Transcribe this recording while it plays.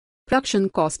Production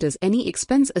cost is any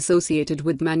expense associated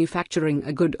with manufacturing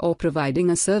a good or providing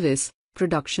a service.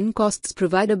 Production costs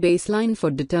provide a baseline for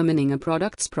determining a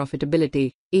product's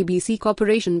profitability. ABC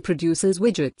Corporation produces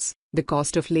widgets. The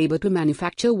cost of labor to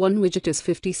manufacture one widget is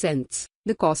 50 cents.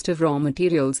 The cost of raw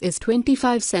materials is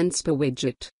 25 cents per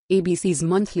widget. ABC's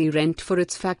monthly rent for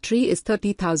its factory is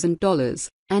 $30,000,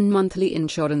 and monthly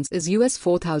insurance is US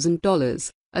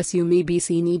 $4,000. Assume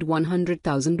ABC need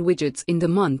 100,000 widgets in the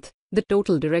month. The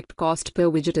total direct cost per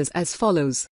widget is as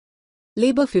follows.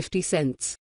 Labor 50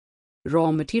 cents.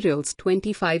 Raw materials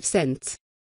 25 cents.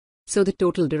 So the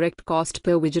total direct cost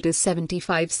per widget is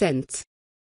 75 cents.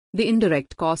 The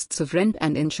indirect costs of rent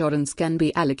and insurance can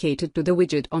be allocated to the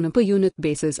widget on a per unit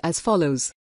basis as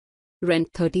follows. Rent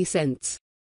 30 cents.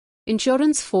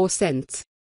 Insurance 4 cents.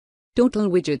 Total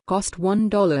widget cost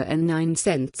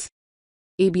 $1.09.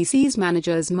 ABC's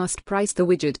managers must price the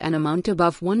widget an amount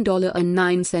above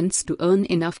 $1.09 to earn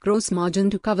enough gross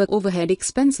margin to cover overhead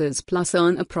expenses plus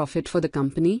earn a profit for the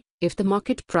company. If the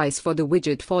market price for the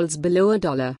widget falls below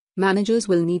 $1, managers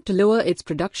will need to lower its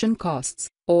production costs,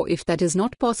 or if that is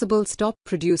not possible, stop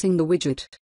producing the widget.